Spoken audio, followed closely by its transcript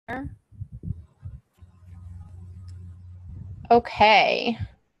Okay,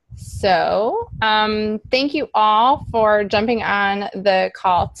 so thank you all for jumping on the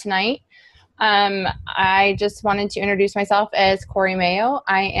call tonight. I just wanted to introduce myself as Corey Mayo.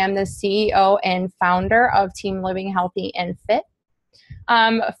 I am the CEO and founder of Team Living Healthy and Fit.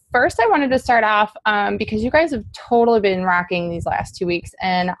 First, I wanted to start off because you guys have totally been rocking these last 2 weeks,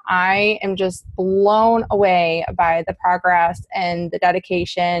 and I am just blown away by the progress and the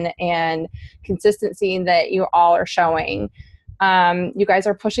dedication and consistency that you all are showing. You guys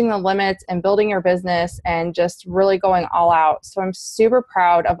are pushing the limits and building your business and just really going all out. So I'm super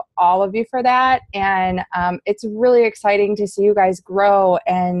proud of all of you for that. And it's really exciting to see you guys grow.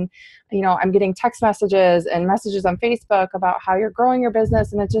 And, you know, I'm getting text messages and messages on Facebook about how you're growing your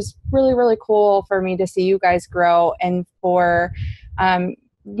business. And it's just really, really cool for me to see you guys grow and for me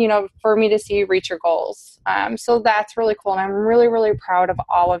to see you reach your goals. So that's really cool. And I'm really, really proud of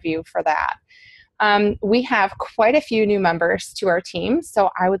all of you for that. We have quite a few new members to our team, so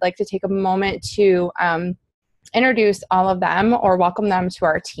I would like to take a moment to introduce all of them or welcome them to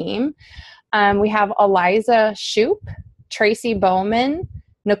our team. We have Eliza Shoup, Tracy Bowman,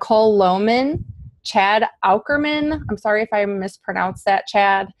 Nicole Lohman, Chad Aukerman, I'm sorry if I mispronounced that,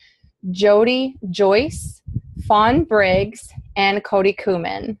 Chad, Jody Joyce, Fawn Briggs, and Cody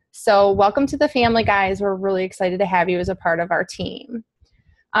Kuhlman. So welcome to the family, guys. We're really excited to have you as a part of our team.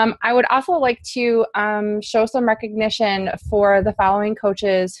 I would also like to show some recognition for the following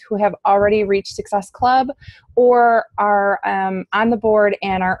coaches who have already reached Success Club or are on the board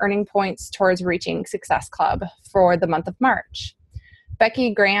and are earning points towards reaching Success Club for the month of March.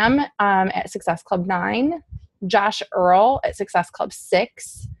 Becky Graham at Success Club 9, Josh Earl at Success Club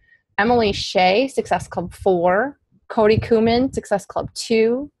 6, Emily Shea, Success Club 4, Cody Kuhlman, Success Club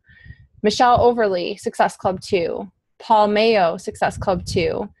 2, Michelle Overly, Success Club 2, Paul Mayo, Success Club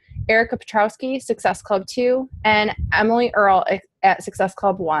 2, Erica Petrowski, Success Club 2, and Emily Earl at Success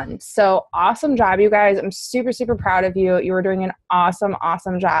Club 1. So awesome job, you guys. I'm super, super proud of you. You are doing an awesome,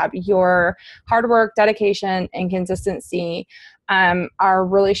 awesome job. Your hard work, dedication, and consistency are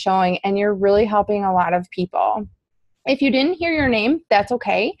really showing, and you're really helping a lot of people. If you didn't hear your name, that's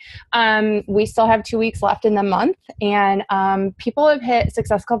okay. We still have 2 weeks left in the month, and people have hit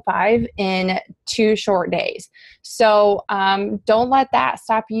Success Club 5 in 2 short days. So don't let that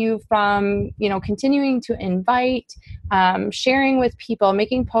stop you from, continuing to invite, sharing with people,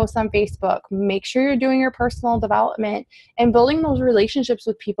 making posts on Facebook. Make sure you're doing your personal development and building those relationships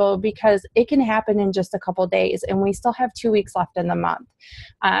with people, because it can happen in just a couple days, and we still have 2 weeks left in the month.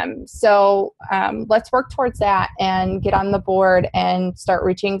 So let's work towards that and get on the board and start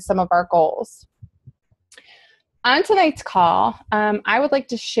reaching some of our goals. On tonight's call, I would like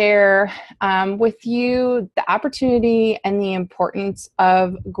to share with you the opportunity and the importance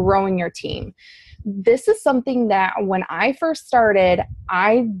of growing your team. This is something that when I first started,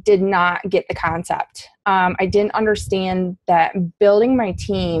 I did not get the concept. I didn't understand that building my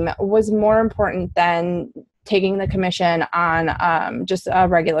team was more important than taking the commission on just a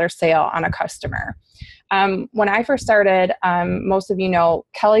regular sale on a customer. When I first started, most of you know,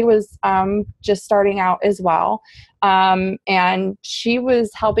 Kelly was just starting out as well. And she was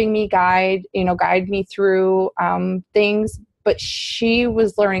helping me guide me through things, but she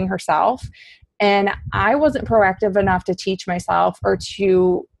was learning herself. And I wasn't proactive enough to teach myself or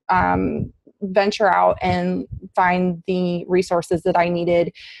to venture out and find the resources that I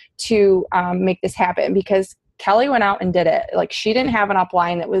needed to make this happen, because Kelly went out and did it. Like, she didn't have an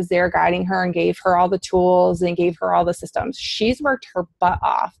upline that was there guiding her and gave her all the tools and gave her all the systems. She's worked her butt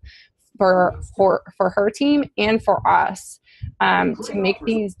off for her team and for us to make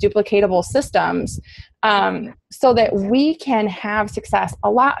these duplicatable systems so that we can have success a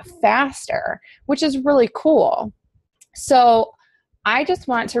lot faster, which is really cool. So I just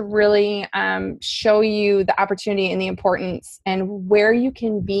want to really show you the opportunity and the importance and where you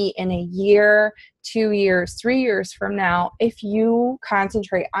can be in a year, 2 years, 3 years from now if you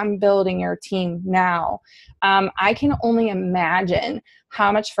concentrate on building your team now. I can only imagine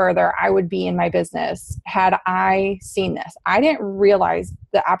how much further I would be in my business had I seen this. I didn't realize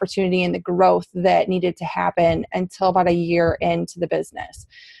the opportunity and the growth that needed to happen until about a year into the business.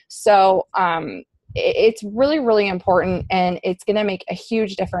 So it's really, really important, and it's going to make a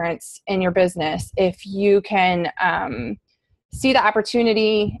huge difference in your business if you can see the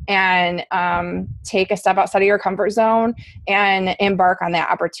opportunity and take a step outside of your comfort zone and embark on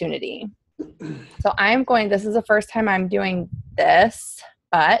that opportunity. So this is the first time I'm doing this,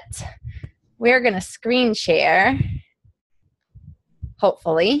 but we're going to screen share,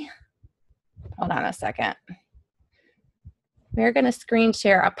 hopefully. Hold on a second. we're going to screen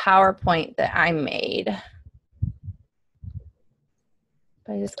share a PowerPoint that I made.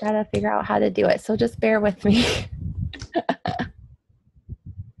 But I just got to figure out how to do it. So just bear with me.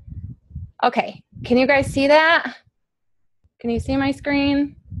 Okay. Can you guys see that? Can you see my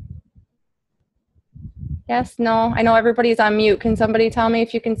screen? Yes, no? I know everybody's on mute. Can somebody tell me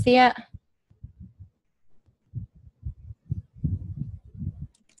if you can see it?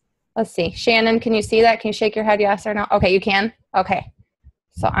 Let's see. Shannon, can you see that? Can you shake your head yes or no? Okay, you can? Okay.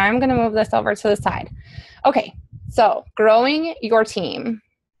 So I'm going to move this over to the side. Okay, so growing your team.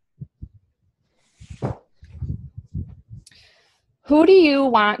 Who do you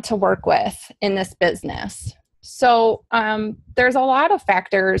want to work with in this business? So there's a lot of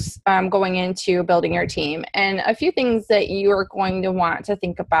factors going into building your team. And a few things that you are going to want to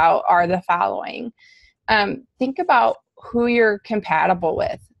think about are the following. Think about who you're compatible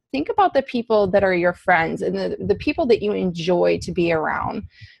with. Think about the people that are your friends and the people that you enjoy to be around.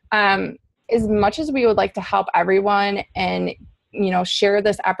 As much as we would like to help everyone and share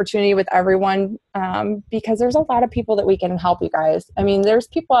this opportunity with everyone, because there's a lot of people that we can help, you guys. I mean, there's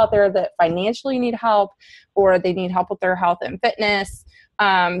people out there that financially need help, or they need help with their health and fitness.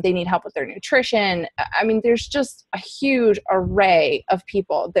 They need help with their nutrition. I mean, there's just a huge array of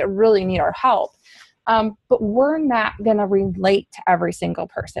people that really need our help. But we're not going to relate to every single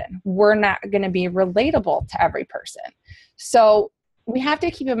person. We're not going to be relatable to every person. So we have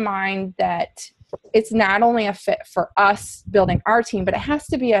to keep in mind that it's not only a fit for us building our team, but it has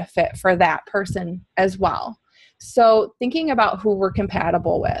to be a fit for that person as well. So thinking about who we're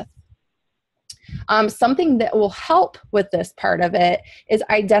compatible with. Something that will help with this part of it is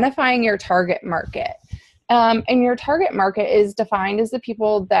identifying your target market. And your target market is defined as the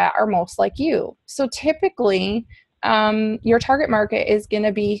people that are most like you. So typically, your target market is going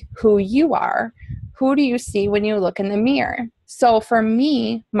to be who you are. Who do you see when you look in the mirror? So for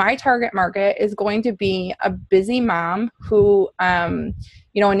me, my target market is going to be a busy mom who,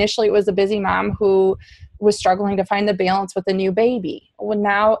 initially it was a busy mom who was struggling to find the balance with a new baby. Well,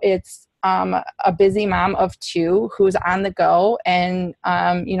 now it's a busy mom of two who's on the go and,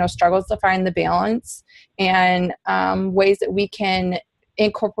 struggles to find the balance and ways that we can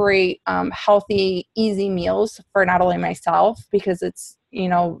incorporate healthy, easy meals for not only myself, because it's,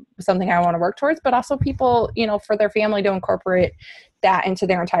 something I want to work towards, but also people, for their family to incorporate that into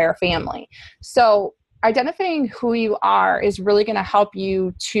their entire family. So identifying who you are is really going to help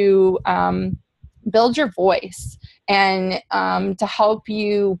you to build your voice and to help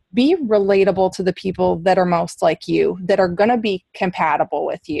you be relatable to the people that are most like you, that are going to be compatible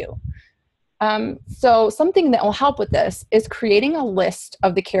with you. So something that will help with this is creating a list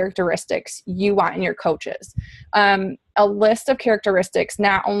of the characteristics you want in your coaches. A list of characteristics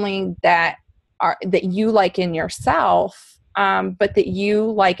not only that you like in yourself, but that you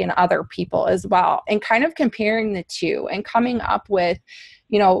like in other people as well, and kind of comparing the two and coming up with,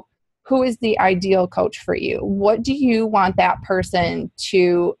 who is the ideal coach for you? What do you want that person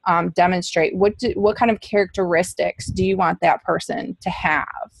to demonstrate? What kind of characteristics do you want that person to have?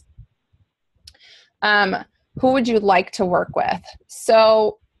 Who would you like to work with?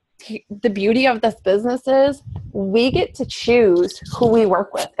 So the beauty of this business is we get to choose who we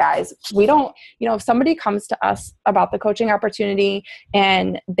work with, guys. We don't, if somebody comes to us about the coaching opportunity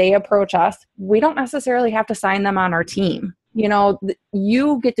and they approach us, we don't necessarily have to sign them on our team.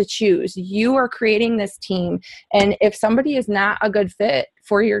 You get to choose. You are creating this team. And if somebody is not a good fit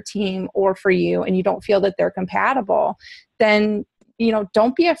for your team or for you, and you don't feel that they're compatible, then,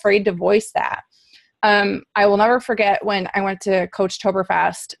 don't be afraid to voice that. I will never forget when I went to Coach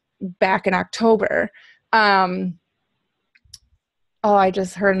Toberfest back in October. I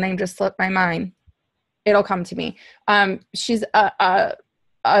just heard a name just slipped my mind. It'll come to me. She's a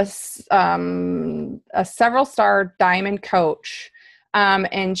several star diamond coach.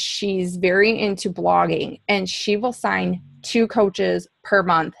 And she's very into blogging, and she will sign 2 coaches per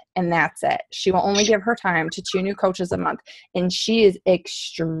month, and that's it. She will only give her time to 2 new coaches a month. And she is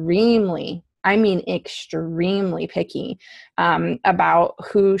extremely picky about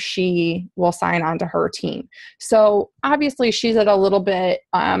who she will sign onto her team. So obviously she's at a little bit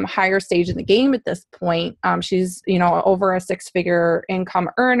higher stage in the game at this point. She's, over a 6-figure income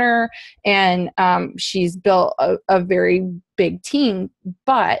earner, and she's built a very big team,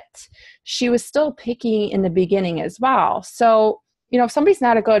 but she was still picky in the beginning as well. So, if somebody's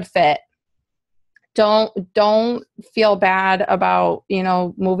not a good fit, don't feel bad about,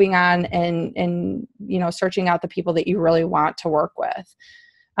 moving on and searching out the people that you really want to work with.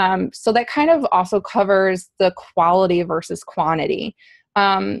 So that kind of also covers the quality versus quantity.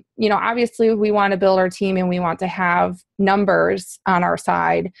 Obviously we want to build our team and we want to have numbers on our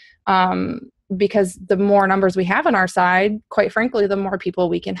side, because the more numbers we have on our side, quite frankly, the more people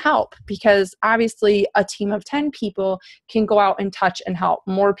we can help, because obviously a team of 10 people can go out and touch and help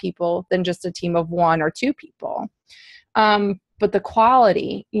more people than just a team of 1 or 2 people. But the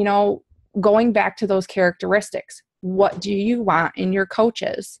quality, going back to those characteristics, what do you want in your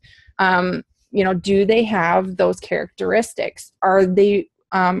coaches? Do they have those characteristics? Are they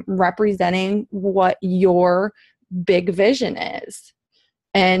representing what your big vision is?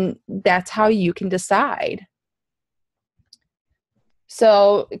 And that's how you can decide.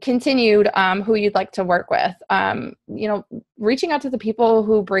 So continued, who you'd like to work with, reaching out to the people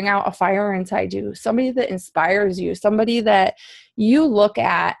who bring out a fire inside you, somebody that inspires you, somebody that you look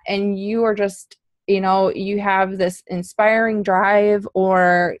at and you are just, you have this inspiring drive,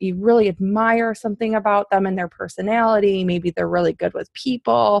 or you really admire something about them and their personality. Maybe they're really good with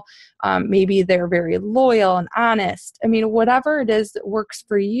people. Maybe they're very loyal and honest. I mean, whatever it is that works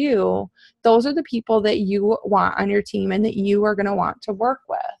for you, those are the people that you want on your team and that you are going to want to work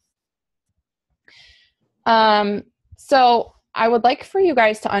with. So I would like for you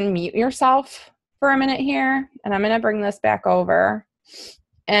guys to unmute yourself for a minute here, and I'm going to bring this back over.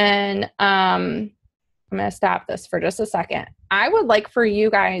 And I'm going to stop this for just a second. I would like for you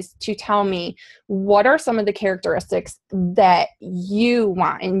guys to tell me, what are some of the characteristics that you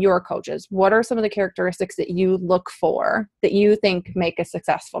want in your coaches? What are some of the characteristics that you look for that you think make a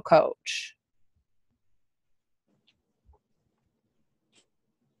successful coach?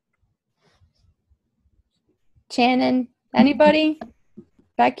 Shannon, anybody?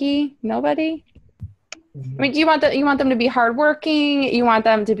 Becky, nobody? I mean, do you want them to be hardworking? You want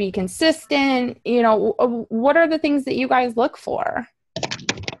them to be consistent? What are the things that you guys look for?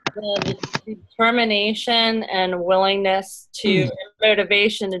 The determination and willingness to,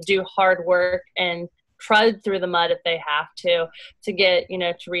 motivation to do hard work and trudge through the mud if they have to get,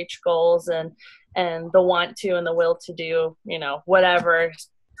 to reach goals, and the want to and the will to do, whatever is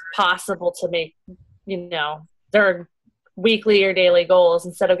possible to make, their weekly or daily goals,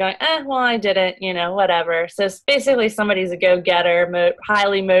 instead of going, well, I didn't, whatever. So it's basically somebody's a go-getter,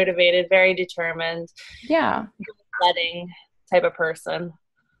 highly motivated, very determined, letting type of person.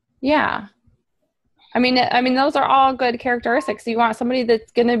 Yeah. I mean, those are all good characteristics. You want somebody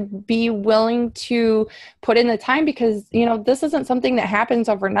that's going to be willing to put in the time, because, this isn't something that happens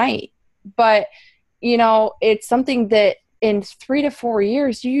overnight, but, it's something that in 3 to 4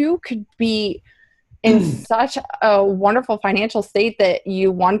 years, you could be in such a wonderful financial state that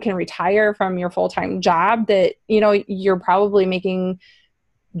you, can retire from your full-time job, that, you're probably making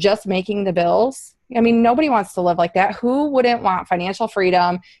the bills. I mean, nobody wants to live like that. Who wouldn't want financial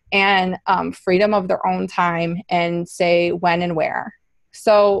freedom and freedom of their own time and say when and where?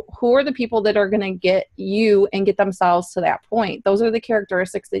 So who are the people that are going to get you and get themselves to that point? Those are the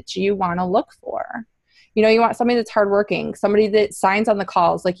characteristics that you want to look for. You want somebody that's hardworking, somebody that signs on the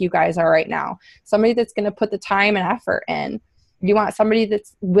calls like you guys are right now, somebody that's going to put the time and effort in. You want somebody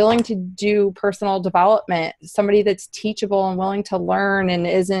that's willing to do personal development, somebody that's teachable and willing to learn and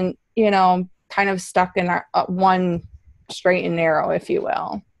isn't, kind of stuck in one straight and narrow, if you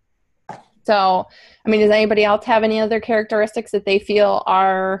will. So, I mean, does anybody else have any other characteristics that they feel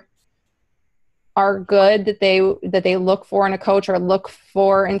are good, that they look for in a coach, or look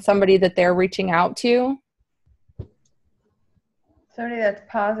for in somebody that they're reaching out to? Somebody that's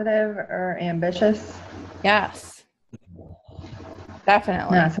positive or ambitious. Yes,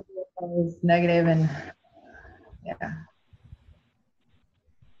 definitely. No, somebody that's always negative and yeah.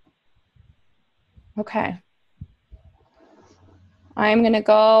 Okay. I'm going to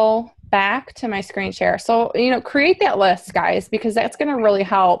go back to my screen share. So, create that list, guys, because that's going to really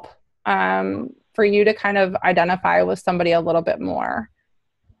help for you to kind of identify with somebody a little bit more.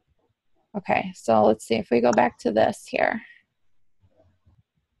 Okay, so let's see if we go back to this here.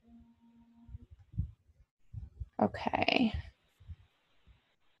 Okay.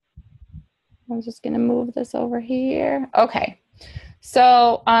 I'm just going to move this over here. Okay.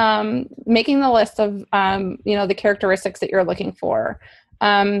 So making the list of, the characteristics that you're looking for.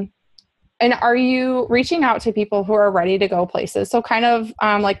 And are you reaching out to people who are ready to go places? So kind of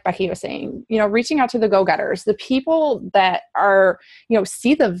like Becky was saying, reaching out to the go-getters, the people that are,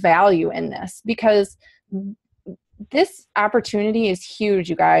 see the value in this, because this opportunity is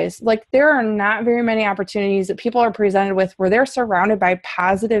huge, you guys. Like, there are not very many opportunities that people are presented with where they're surrounded by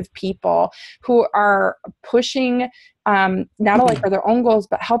positive people who are pushing not only for their own goals,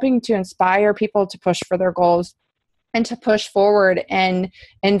 but helping to inspire people to push for their goals and to push forward and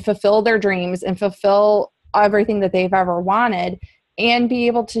fulfill their dreams and fulfill everything that they've ever wanted. and be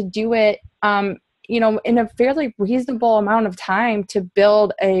able to do it, you know, in a fairly reasonable amount of time to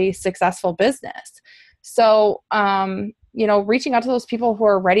build a successful business. So, you know, reaching out to those people who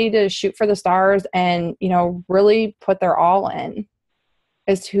are ready to shoot for the stars and, you know, really put their all in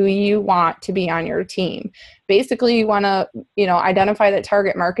is who you want to be on your team. Basically, you want to, you know, identify the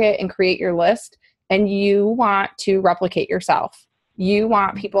target market and create your list, and you want to replicate yourself. You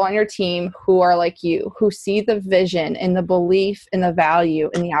want people on your team who are like you, who see the vision and the belief and the value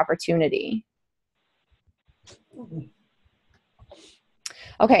and the opportunity.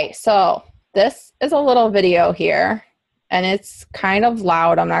 Okay, so this is a little video here, and it's kind of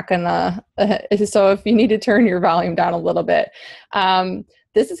loud. I'm not gonna, so if you need to turn your volume down a little bit.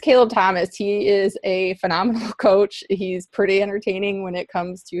 This is Caleb Thomas. He is a phenomenal coach. He's pretty entertaining when it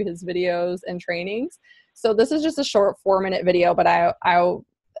comes to his videos and trainings. So this is just a short 4-minute video, but I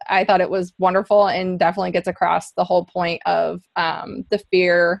thought it was wonderful and definitely gets across the whole point of the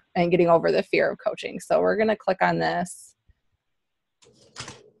fear and getting over the fear of coaching. So we're gonna click on this,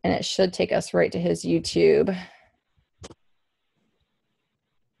 and it should take us right to his YouTube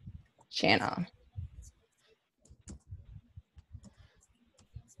channel.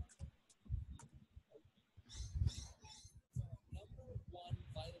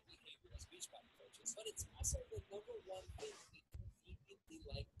 But it's also the number one thing we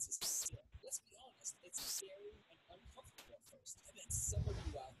like to see. Let's be honest, it's scary and uncomfortable at first. I bet some of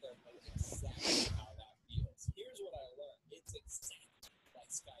you out there know exactly how that feels. Here's what I learned. It's exactly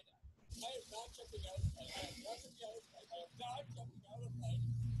like skydiving. I am not jumping out of the plane. I am not jumping out of the plane. I am not jumping out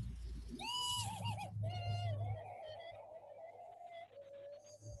of the plane.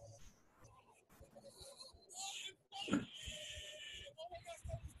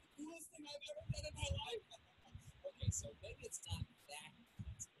 Okay, so maybe it's not that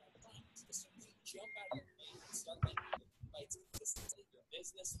intense, but I promise, as soon as you jump out of your plane and start making your fights consistently, your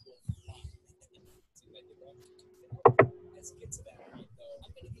business will fly. Let's get to that point, though.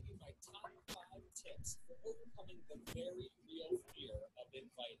 I'm going to give you my top 5 tips for overcoming the very real fear of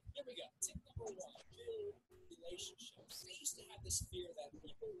inviting. Here we go. Tip number 1, build relationships. I used to have this fear that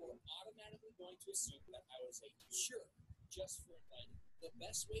people were automatically going to assume that I was a jerk just for inviting. The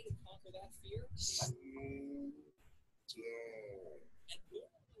best way to conquer that fear is and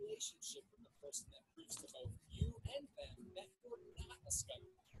build a relationship with the person that proves to both you and them that you're not a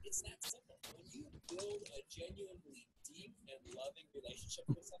scumbag. It's that simple. When you build a genuinely deep and loving relationship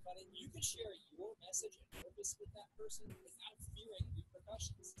with somebody, you can share your message and purpose with that person without fearing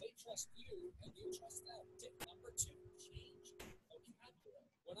repercussions. They trust you and you trust them. Tip number 2, change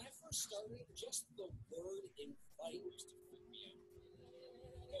vocabulary. When I first started, just the word invite used to freak me out.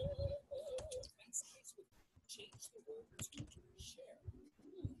 That's the case with change the word to share.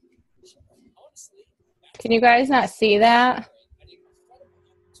 Honestly, Can you guys not see that?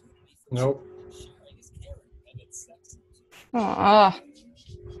 Nope. Oh, That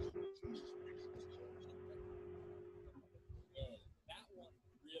one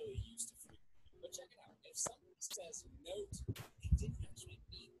really used to freak me. But check it out. If someone says no to me, they didn't actually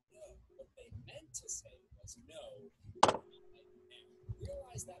mean no. What they meant to say was no.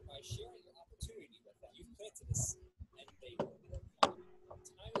 Realize that by sharing an opportunity with them, you've planted a seed, and they will come.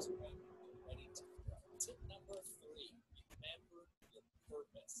 Time is when you're ready to grow. Tip number 3, remember your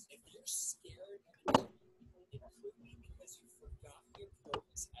purpose. If you're scared of people, it could be because you forgot your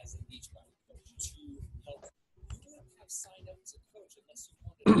purpose as a Beachbody coach to help. You wouldn't have signed up as a coach unless you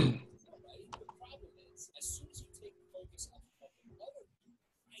wanted to, right? The problem is, as soon as you take focus on helping other people,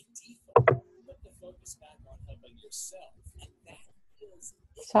 by default, put the focus back on helping yourself, and that is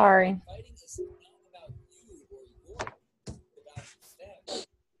sorry. fighting is not about you or your, it's about them.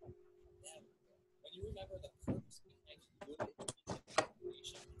 When you remember the purpose behind your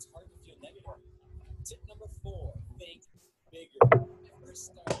motivation, it's hard to feel negative. Tip number 4, think bigger. When I first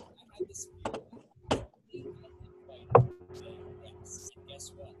started, I had this fear that being uninvited. Yes, and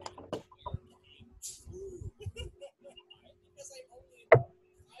guess what? That fear came true. Because I only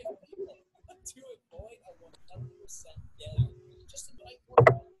invited 5 people to avoid a 100% failure. Just invite more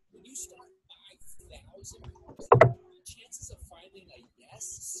people. When you start 5,000 people, your chances of finding a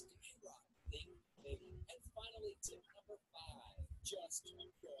yes skyrocket. Think bigger. And finally, tip number 5, just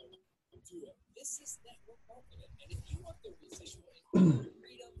go do it. This is network marketing. And if you want the residual income, the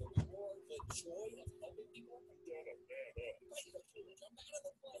freedom, the reward, the joy of helping people, jump out of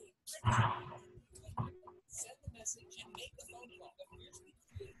the plane. Send the message and make the phone call. The fears we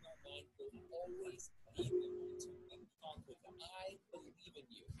create in our mind will always be there to conquer them. I believe in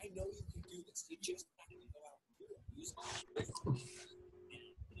you. I know you can do this. You just have to go out and do it. Use it.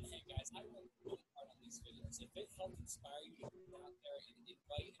 Hey guys, I work really hard on these videos. If it helped inspire you to get out there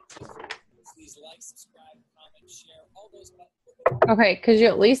subscribe, comment, share, all those buttons. Okay, could you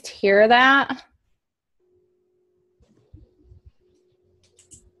at least hear that?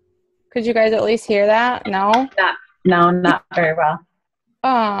 Could you guys at least hear that? No? Not very well.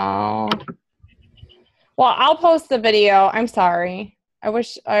 Oh. Well, I'll post the video. I'm sorry. I'm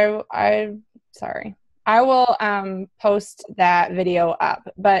sorry. I will post that video up,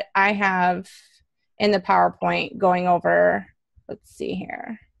 but I have in the PowerPoint going over, let's see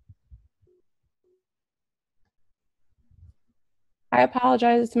here. I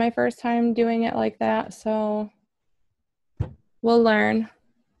apologize. It's my first time doing it like that, so we'll learn.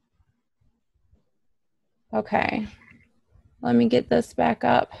 Okay. Let me get this back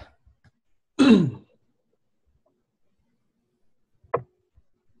up.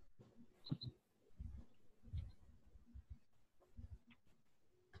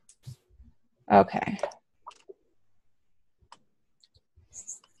 Okay.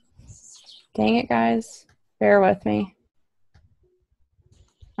 Dang it, guys. Bear with me.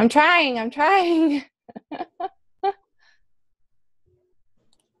 I'm trying. Okay.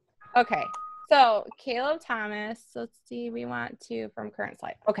 So Caleb Thomas, let's see, we want to from current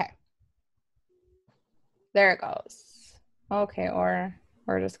slide. Okay. There it goes. Okay, or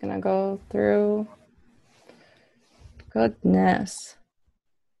we're just going to go through. Goodness.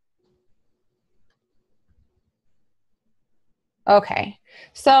 Okay.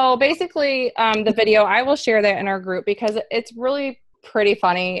 So basically, the video, I will share that in our group because it's really pretty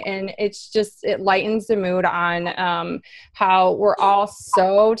funny, and it's just, it lightens the mood on how we're all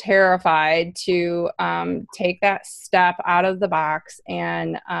so terrified to take that step out of the box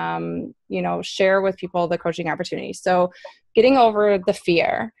and, you know, share with people the coaching opportunity. So getting over the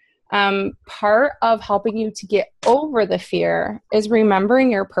fear. Part of helping you to get over the fear is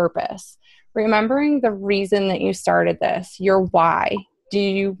remembering your purpose. Remembering the reason that you started this, your why. Do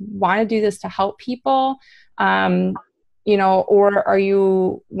you want to do this to help people? You know, or are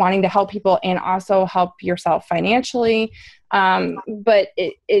you wanting to help people and also help yourself financially? But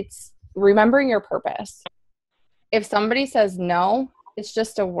it's remembering your purpose. If somebody says no, it's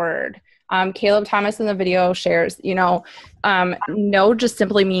just a word. Caleb Thomas in the video shares, you know, no just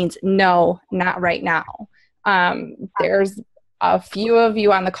simply means no, not right now. There's a few of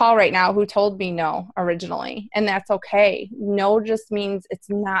you on the call right now who told me no originally, and that's okay. No just means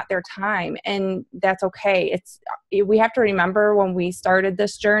it's not their time, and that's okay. We have to remember when we started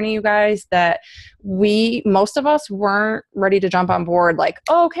this journey, you guys, that most of us weren't ready to jump on board like,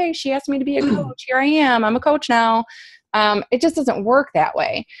 oh, okay, she asked me to be a coach. Here I am. I'm a coach now. It just doesn't work that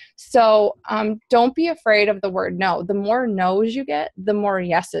way. So don't be afraid of the word no. The more no's you get, the more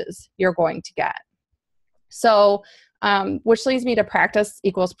yeses you're going to get. So which leads me to practice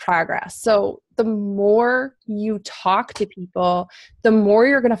equals progress. So the more you talk to people, the more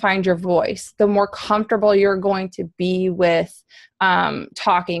you're going to find your voice, the more comfortable you're going to be with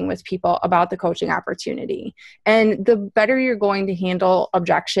talking with people about the coaching opportunity. And the better you're going to handle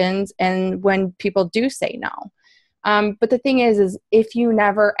objections and when people do say no. But the thing is if you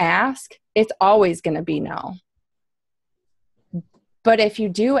never ask, it's always going to be no. But if you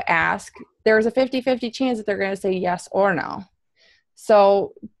do ask, there's a 50-50 chance that they're going to say yes or no.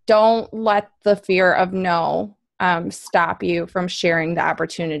 So don't let the fear of no stop you from sharing the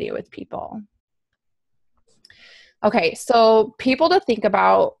opportunity with people. Okay, so people to think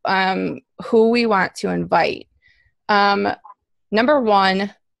about who we want to invite. Number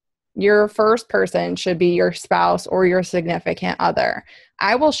one, your first person should be your spouse or your significant other.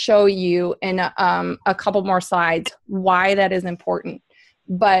 I will show you in a couple more slides why that is important.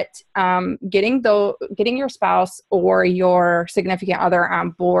 But getting your spouse or your significant other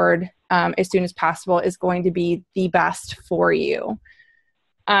on board as soon as possible is going to be the best for you.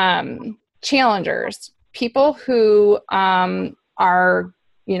 Challengers, people who are,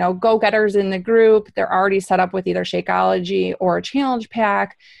 you know, go-getters in the group. They're already set up with either Shakeology or a challenge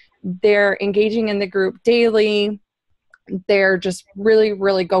pack. They're engaging in the group daily. They're just really,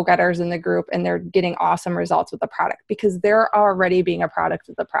 really go-getters in the group, and they're getting awesome results with the product because they're already being a product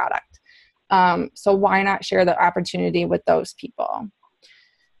of the product. So why not share the opportunity with those people?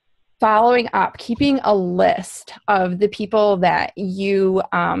 Following up, keeping a list of the people that you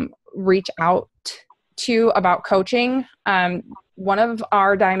reach out to about coaching. One of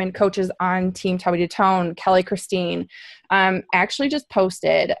our diamond coaches on Team Toe to Tone, Kelly Christine, actually just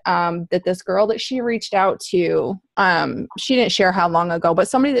posted that this girl that she reached out to, she didn't share how long ago, but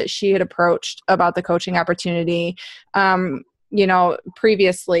somebody that she had approached about the coaching opportunity, you know,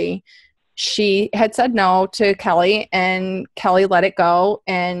 previously, she had said no to Kelly, and Kelly let it go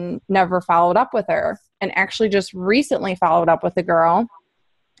and never followed up with her, and actually just recently followed up with the girl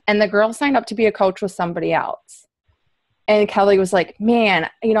And the girl signed up to be a coach with somebody else. And Kelly was like, man,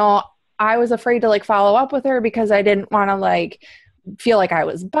 I was afraid to like follow up with her because I didn't want to like feel like I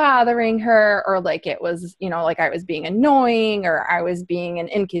was bothering her, or like it was, like I was being annoying or I was being an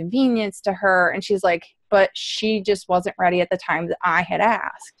inconvenience to her. And she's like, but she just wasn't ready at the time that I had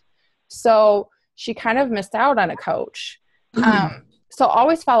asked. So she kind of missed out on a coach. So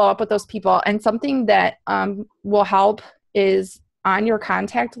always follow up with those people. And something that will help is on your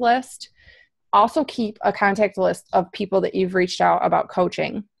contact list, also keep a contact list of people that you've reached out about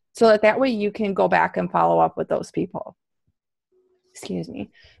coaching, so that way you can go back and follow up with those people. Excuse me.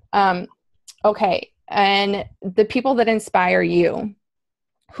 Okay. And the people that inspire you,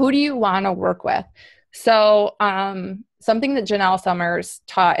 who do you want to work with? So something that Janelle Summers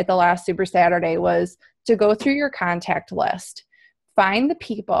taught at the last Super Saturday was to go through your contact list, find the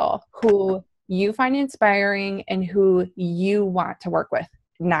people who you find inspiring and who you want to work with.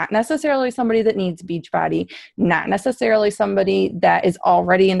 Not necessarily somebody that needs Beachbody, not necessarily somebody that is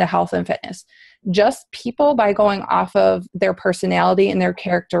already into health and fitness, just people by going off of their personality and their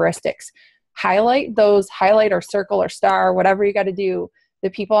characteristics. Highlight or circle or star, whatever you got to do, the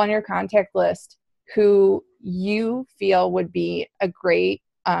people on your contact list who you feel would be a great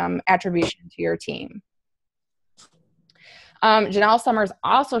attribution to your team. Janelle Summers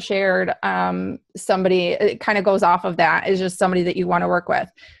also shared somebody, it kind of goes off of that, is just somebody that you want to work with.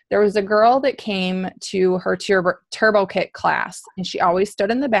 There was a girl that came to her turbo kit class, and she always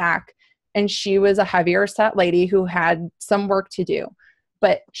stood in the back, and she was a heavier set lady who had some work to do.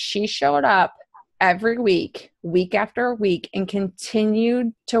 But she showed up every week, week after week, and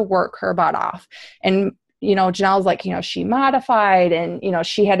continued to work her butt off. And Janelle's like, she modified and,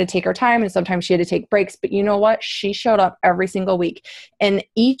 she had to take her time and sometimes she had to take breaks. But you know what? She showed up every single week. And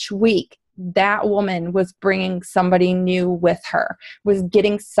each week, that woman was bringing somebody new with her, was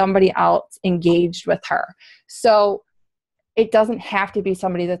getting somebody else engaged with her. So it doesn't have to be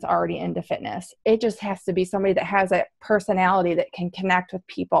somebody that's already into fitness. It just has to be somebody that has a personality that can connect with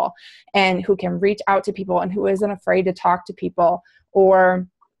people and who can reach out to people and who isn't afraid to talk to people. Or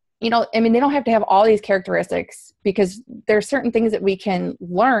they don't have to have all these characteristics, because there's certain things that we can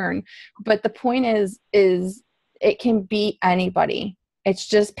learn. But the point is it can be anybody. It's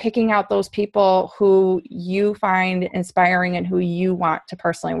just picking out those people who you find inspiring and who you want to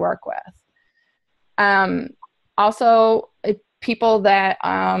personally work with. Also, people that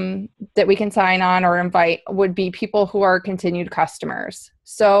we can sign on or invite would be people who are continued customers.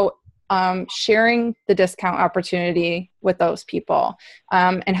 So sharing the discount opportunity with those people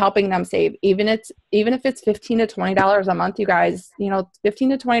and helping them save, even if it's $15 to $20 a month, you guys, $15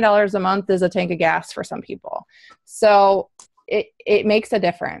 to $20 a month is a tank of gas for some people. So it makes a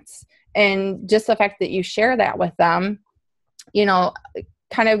difference. And just the fact that you share that with them,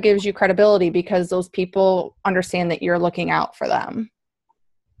 kind of gives you credibility, because those people understand that you're looking out for them.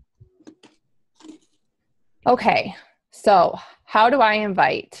 Okay. So how do I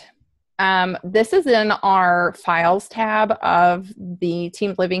invite? This is in our files tab of the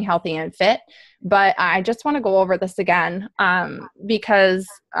Team Living Healthy and Fit, but I just want to go over this again because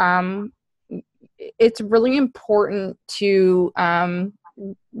it's really important to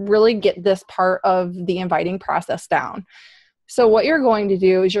really get this part of the inviting process down. So what you're going to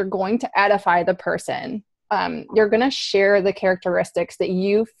do is you're going to edify the person. You're going to share the characteristics that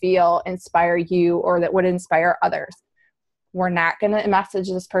you feel inspire you or that would inspire others. We're not going to message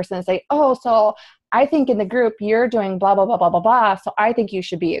this person and say, oh, so I think in the group you're doing blah, blah, blah, blah, blah, blah, so I think you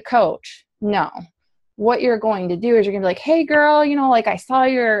should be a coach. No. What you're going to do is you're going to be like, hey, girl, I saw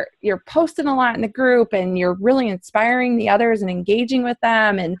you're posting a lot in the group and you're really inspiring the others and engaging with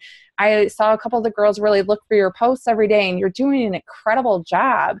them. And I saw a couple of the girls really look for your posts every day and you're doing an incredible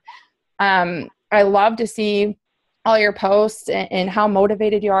job. I love to see all your posts and how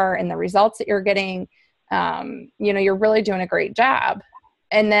motivated you are and the results that you're getting. You're really doing a great job.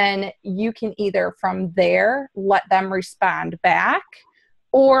 And then you can either from there let them respond back,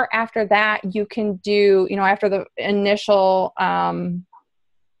 or after that you can do, after the initial, the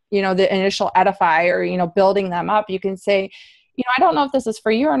initial edify or, building them up, you can say, I don't know if this is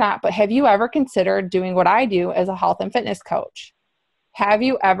for you or not, but have you ever considered doing what I do as a health and fitness coach? Have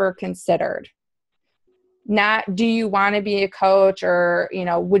you ever considered? Not, do you want to be a coach or,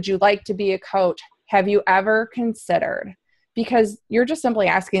 would you like to be a coach? Have you ever considered? Because you're just simply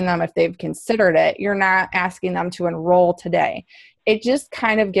asking them if they've considered it. You're not asking them to enroll today. It just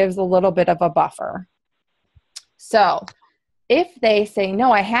kind of gives a little bit of a buffer. So if they say,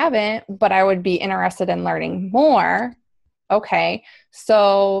 no, I haven't, but I would be interested in learning more. Okay.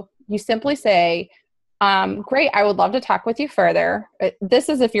 So you simply say, Great. I would love to talk with you further. This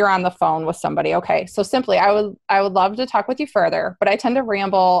is if you're on the phone with somebody. Okay. So simply, I would love to talk with you further, but I tend to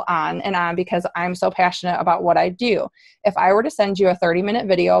ramble on and on because I'm so passionate about what I do. If I were to send you a 30-minute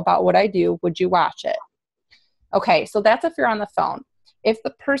video about what I do, would you watch it? Okay. So that's if you're on the phone. If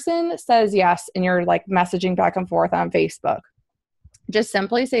the person says yes and you're like messaging back and forth on Facebook, just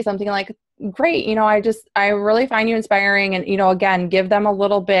simply say something like, great, I really find you inspiring. And, again, give them a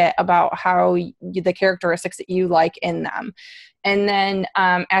little bit about how the characteristics that you like in them. And then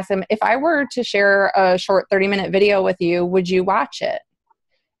ask them, if I were to share a short 30-minute video with you, would you watch it?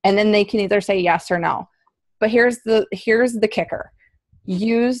 And then they can either say yes or no. But here's the kicker.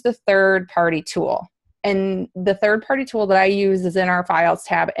 Use the third-party tool. And the third-party tool that I use is in our files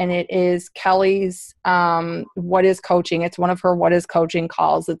tab, and it is Kelly's What is Coaching. It's one of her What is Coaching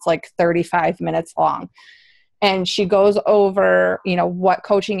calls. It's like 35 minutes long. And she goes over, what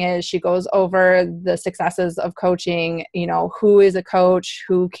coaching is. She goes over the successes of coaching, who is a coach,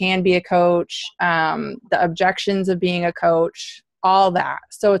 who can be a coach, the objections of being a coach, all that.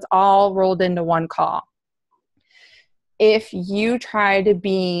 So it's all rolled into one call. If you try to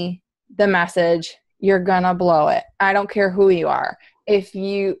be the message, you're gonna blow it. I don't care who you are.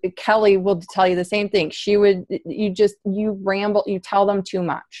 Kelly will tell you the same thing. You ramble, you tell them too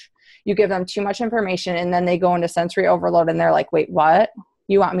much. You give them too much information, and then they go into sensory overload and they're like, wait, what?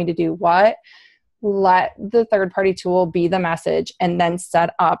 You want me to do what? Let the third-party tool be the message and then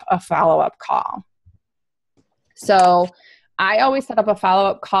set up a follow-up call. So I always set up a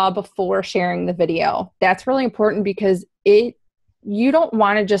follow-up call before sharing the video. That's really important because you don't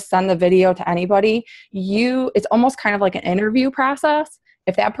want to just send the video to anybody. It's almost kind of like an interview process.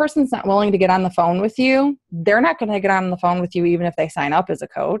 If that person's not willing to get on the phone with you, they're not going to get on the phone with you even if they sign up as a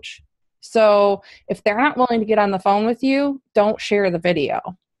coach. So if they're not willing to get on the phone with you, don't share the video.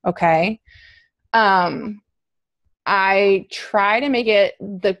 Okay. I try to make it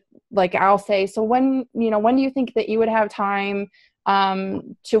I'll say, so when do you think that you would have time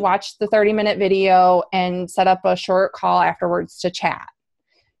to watch the 30-minute video and set up a short call afterwards to chat?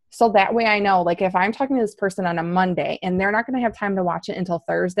 So that way I know, if I'm talking to this person on a Monday and they're not going to have time to watch it until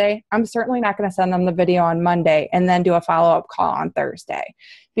Thursday, I'm certainly not going to send them the video on Monday and then do a follow-up call on Thursday.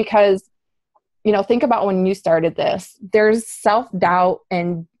 Because, think about when you started this, there's self-doubt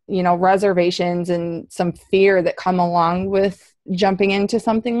and, reservations and some fear that come along with jumping into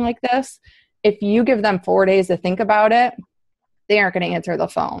something like this. If you give them 4 days to think about it, they aren't going to answer the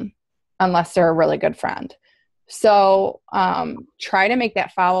phone unless they're a really good friend. So try to make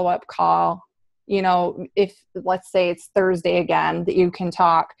that follow-up call. If let's say it's Thursday again that you can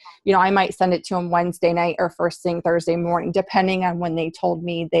talk, I might send it to them Wednesday night or first thing Thursday morning, depending on when they told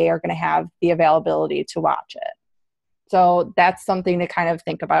me they are going to have the availability to watch it. So that's something to kind of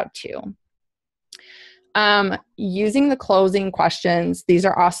think about too. Using the closing questions, these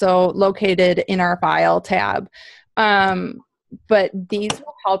are also located in our file tab. But these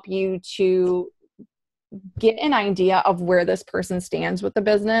will help you to get an idea of where this person stands with the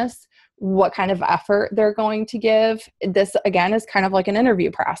business, what kind of effort they're going to give. This, again, is kind of like an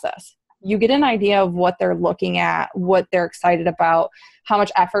interview process. You get an idea of what they're looking at, what they're excited about, how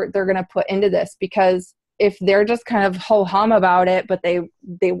much effort they're going to put into this. Because if they're just kind of ho-hum about it, but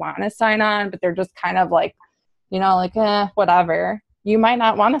they want to sign on, but they're just kind of whatever, you might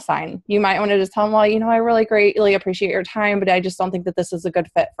not want to sign. You might want to just tell them, well, I really greatly appreciate your time, but I just don't think that this is a good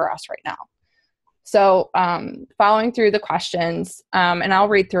fit for us right now. So following through the questions, and I'll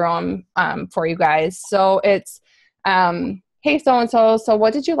read through them for you guys. So it's, hey, so-and-so, so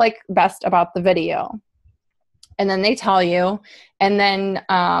what did you like best about the video? And then they tell you. And then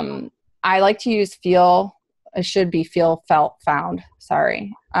I like to use feel, it should be feel, felt, found,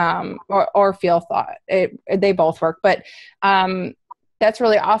 sorry, or feel, thought. They both work, but that's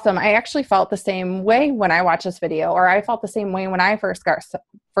really awesome. I actually felt the same way when I watched this video, or I felt the same way when I first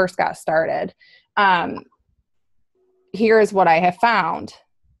got started. Here is what I have found.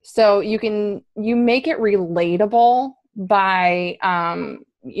 So you make it relatable by,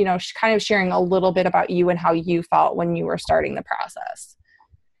 kind of sharing a little bit about you and how you felt when you were starting the process.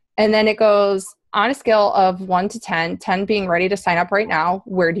 And then it goes on a scale of 1 to 10, 10 being ready to sign up right now.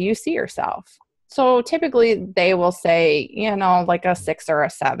 Where do you see yourself? So typically they will say, like a 6 or a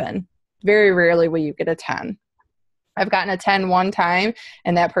 7. Very rarely will you get a 10. I've gotten a 10 one time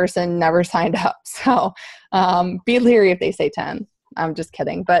and that person never signed up. So be leery if they say 10. I'm just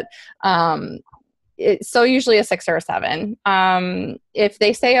kidding. But so usually a 6 or a 7. If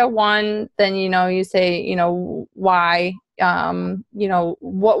they say a 1, then, you say, why,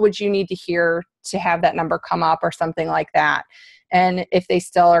 what would you need to hear to have that number come up or something like that. And if they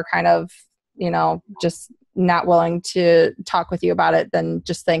still are kind of just not willing to talk with you about it, then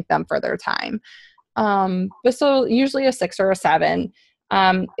just thank them for their time. But so usually a 6 or a 7.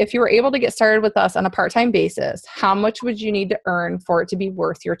 If you were able to get started with us on a part-time basis, how much would you need to earn for it to be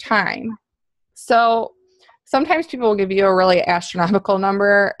worth your time? So sometimes people will give you a really astronomical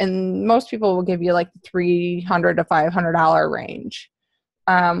number, and most people will give you like the $300 to $500 range,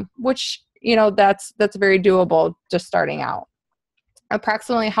 which, that's very doable just starting out.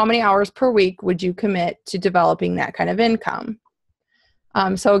 Approximately how many hours per week would you commit to developing that kind of income?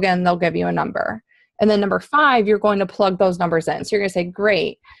 So again, they'll give you a number. And then number 5, you're going to plug those numbers in. So you're going to say,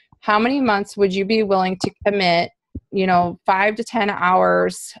 great, how many months would you be willing to commit, 5 to 10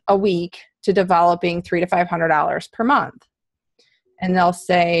 hours a week to developing $300 to $500 per month? And they'll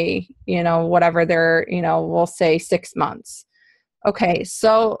say, whatever we'll say 6 months. Okay.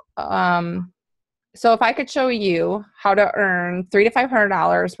 So if I could show you how to earn $300 to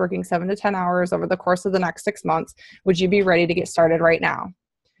 $500 working 7 to 10 hours over the course of the next 6 months, would you be ready to get started right now?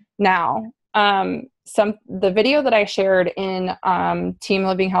 Now, the video that I shared in Team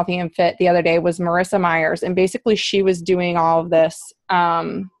Living Healthy and Fit the other day was Marissa Myers, and basically she was doing all of this.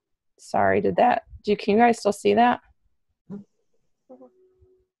 Sorry, can you guys still see that?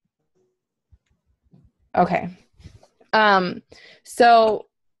 Okay. So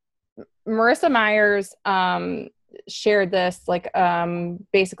Marissa Myers shared this,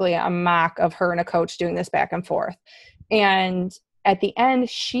 basically a mock of her and a coach doing this back and forth. And at the end,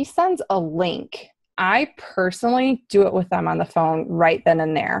 she sends a link. I personally do it with them on the phone right then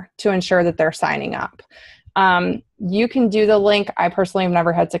and there to ensure that they're signing up. You can do the link. I personally have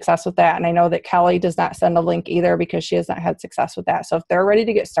never had success with that. And I know that Kelly does not send a link either because she has not had success with that. So if they're ready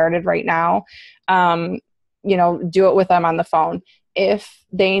to get started right now, do it with them on the phone. If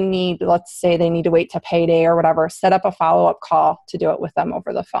they need, let's say they need to wait to payday or whatever, set up a follow-up call to do it with them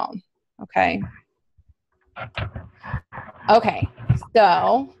over the phone. Okay. Okay.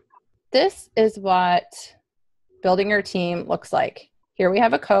 So this is what building your team looks like. Here we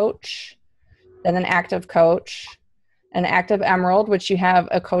have a coach, then an active coach, an active emerald, which you have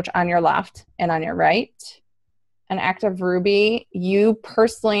a coach on your left and on your right. An active ruby, you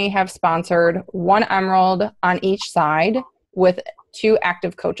personally have sponsored 1 emerald on each side with 2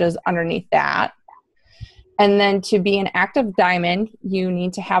 active coaches underneath that. And then to be an active diamond, you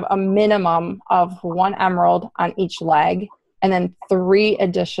need to have a minimum of 1 emerald on each leg, and then 3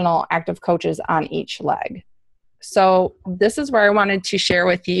 additional active coaches on each leg. So this is where I wanted to share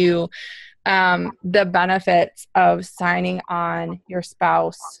with you the benefits of signing on your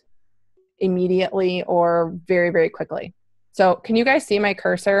spouse immediately or very, very quickly. So can you guys see my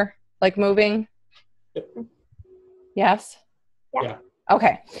cursor moving? Yes? Yeah.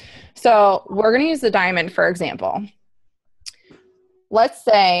 Okay. So we're going to use the diamond, for example. Let's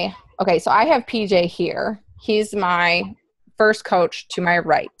say, okay, so I have PJ here. He's my first coach to my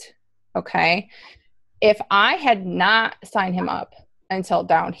right. Okay. If I had not signed him up until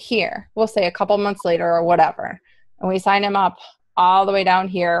down here, we'll say a couple months later or whatever, and we sign him up all the way down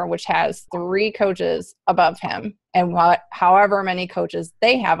here, which has 3 coaches above him and however many coaches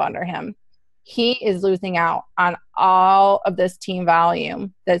they have under him, he is losing out on all of this team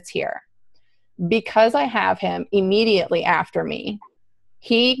volume that's here. Because I have him immediately after me,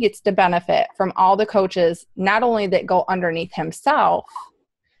 he gets to benefit from all the coaches, not only that go underneath himself,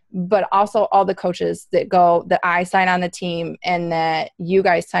 but also all the coaches that I sign on the team and that you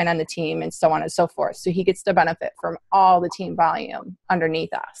guys sign on the team and so on and so forth. So he gets to benefit from all the team volume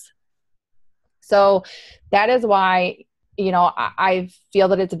underneath us. So that is why, I feel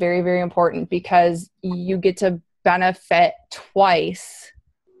that it's very, very important because you get to benefit twice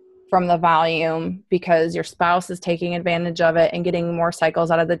from the volume because your spouse is taking advantage of it and getting more cycles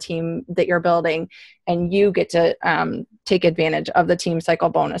out of the team that you're building, and you get to take advantage of the team cycle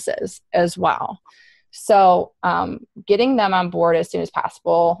bonuses as well. So getting them on board as soon as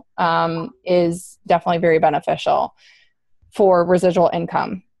possible is definitely very beneficial for residual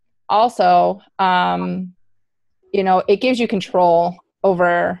income. Also, it gives you control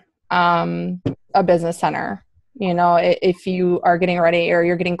over a business center. If you are getting ready or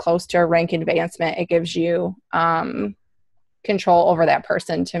you're getting close to a rank advancement, it gives you control over that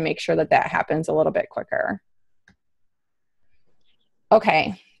person to make sure that happens a little bit quicker.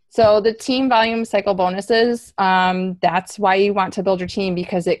 Okay, so the team volume cycle bonuses, that's why you want to build your team,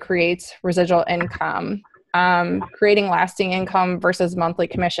 because it creates residual income, creating lasting income versus monthly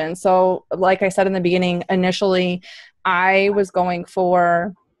commission. So like I said in the beginning, initially I was going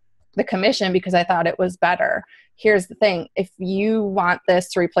for the commission because I thought it was better. Here's the thing. If you want this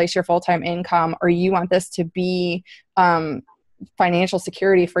to replace your full-time income, or you want this to be financial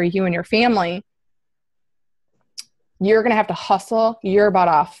security for you and your family, you're going to have to hustle your butt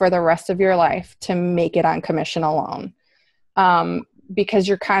off for the rest of your life to make it on commission alone. Because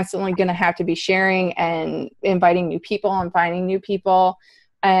you're constantly going to have to be sharing and inviting new people and finding new people.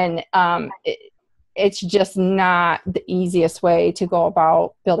 And it's just not the easiest way to go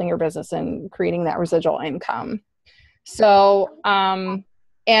about building your business and creating that residual income. So, and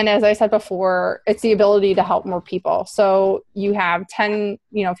as I said before, it's the ability to help more people. So you have 10,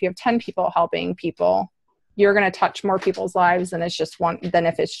 if you have 10 people helping people, you're going to touch more people's lives than if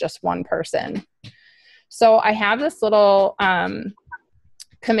it's just one person. So I have this little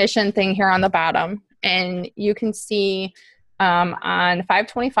commission thing here on the bottom, and you can see on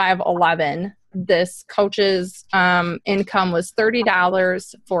 5/25/11, this coach's income was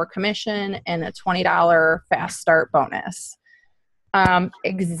 $30 for commission and a $20 fast start bonus.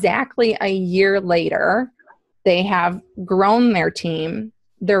 Exactly a year later, they have grown their team.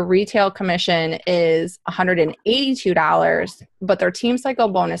 Their retail commission is $182, but their team cycle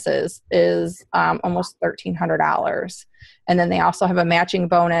bonuses is almost $1,300. And then they also have a matching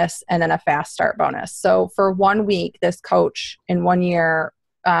bonus and then a fast start bonus. So for 1 week, this coach in 1 year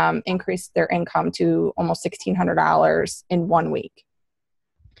increased their income to almost $1,600 in 1 week.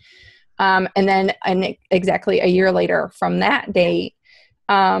 And then exactly a year later from that date,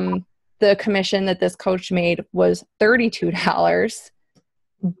 the commission that this coach made was $32,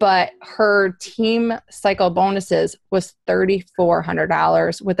 but her team cycle bonuses was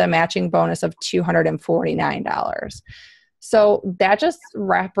 $3,400 with a matching bonus of $249. So that just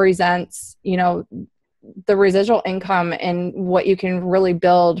represents, the residual income and what you can really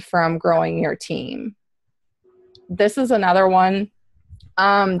build from growing your team. This is another one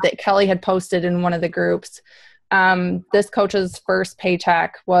that Kelly had posted in one of the groups. This coach's first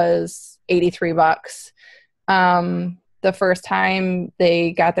paycheck was $83. The first time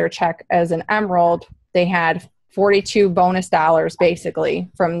they got their check as an Emerald, they had 42 bonus dollars basically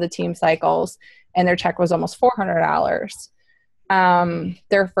from the team cycles, and their check was almost $400.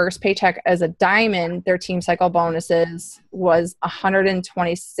 Their first paycheck as a Diamond, their team cycle bonuses was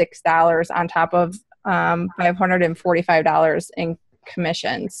 $126 on top of $545 in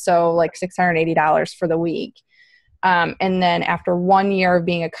commissions. So like $680 for the week. And then after 1 year of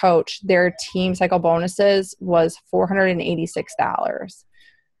being a coach, their team cycle bonuses was $486.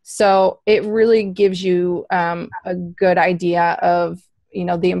 So it really gives you a good idea of,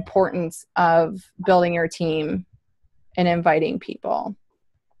 the importance of building your team and inviting people.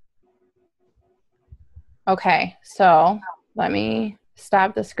 Okay, so let me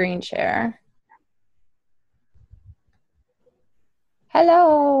stop the screen share.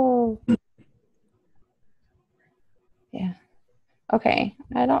 Hello. Yeah. Okay.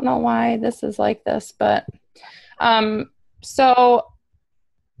 I don't know why this is like this, but so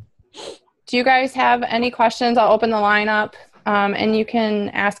do you guys have any questions? I'll open the line up and you can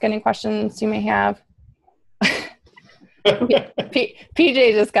ask any questions you may have.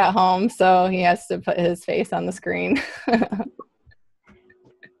 PJ just got home, so he has to put his face on the screen.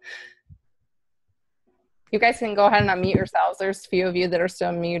 You guys can go ahead and unmute yourselves. There's a few of you that are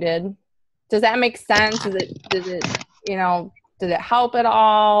still muted. Does that make sense? Does it help at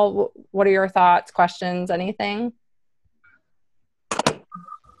all? What are your thoughts, questions, anything?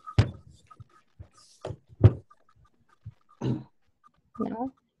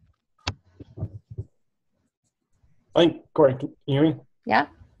 No? I think, Corey, can you hear me? Yeah.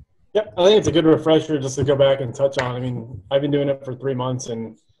 Yep. I think it's a good refresher just to go back and touch on. I mean, I've been doing it for 3 months,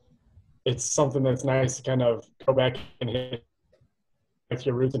 and it's something that's nice to kind of go back and hit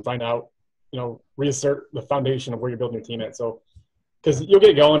your roots and find out, reassert the foundation of where you're building your team at. So, because you'll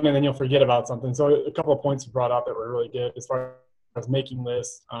get going and then you'll forget about something. So a couple of points you brought up that were really good as far as making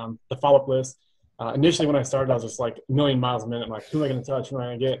lists, the follow-up list. Initially when I started, I was just like a million miles a minute. I'm like, who am I going to touch? Who am I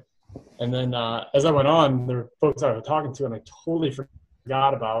going to get? And then as I went on, there were folks I was talking to and I totally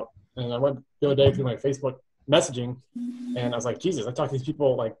forgot about. And I went the other day through my Facebook messaging and I was like, Jesus, I talked to these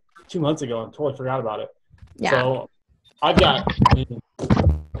people like 2 months ago and totally forgot about it. Yeah. So I've got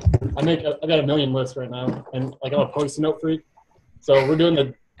a million lists right now, and like I'm a Post-it note freak. So we're doing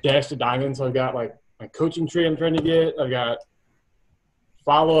the Dash to Diamond. So I've got like my coaching tree I'm trying to get. I've got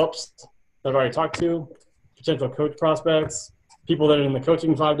follow-ups that I've already talked to, potential coach prospects, people that are in the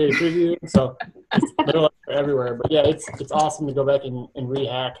coaching 5-day preview. So they're like everywhere. But yeah, it's awesome to go back and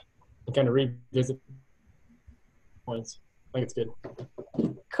rehack and kind of revisit points. I think it's good.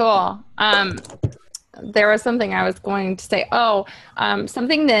 Cool. there was something I was going to say. Oh,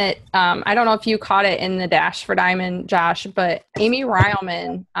 something that I don't know if you caught it in the Dash for Diamond, Josh, but Amy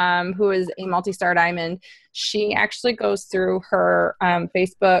Ryleman, who is a multi-star diamond, she actually goes through her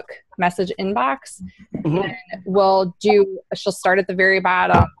Facebook message inbox and she'll start at the very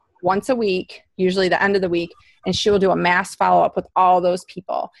bottom once a week, usually the end of the week, and she will do a mass follow-up with all those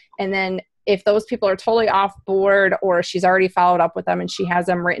people. And then if those people are totally off board or she's already followed up with them and she has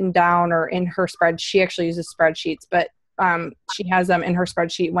them written down or in her spread, she actually uses spreadsheets, but she has them in her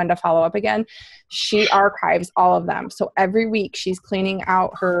spreadsheet when to follow up again. She archives all of them. So every week she's cleaning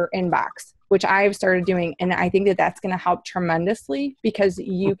out her inbox, which I've started doing. And I think that that's going to help tremendously because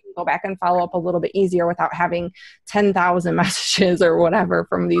you can go back and follow up a little bit easier without having 10,000 messages or whatever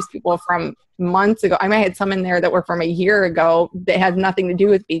from these people from months ago. I might have some in there that were from a year ago that had nothing to do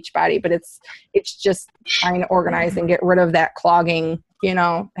with Beachbody, but it's just trying to organize and get rid of that clogging,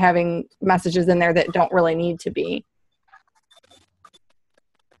 having messages in there that don't really need to be.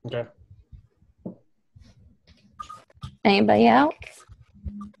 Okay. Anybody else?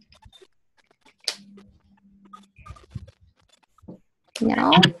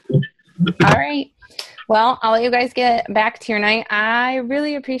 No? All right. Well, I'll let you guys get back to your night. I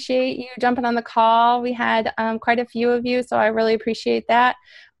really appreciate you jumping on the call. We had quite a few of you, so I really appreciate that.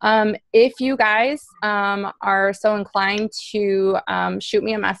 If you guys are so inclined to shoot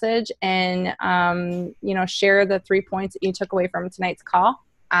me a message and, share the 3 points that you took away from tonight's call,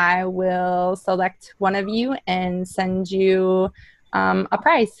 I will select one of you and send you a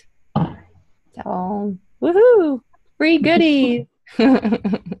prize. So, woohoo! Free goodies!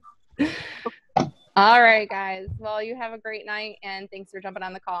 All right, guys. Well, you have a great night, and thanks for jumping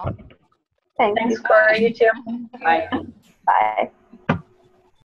on the call. Thanks, Cora. You too. Bye. Bye.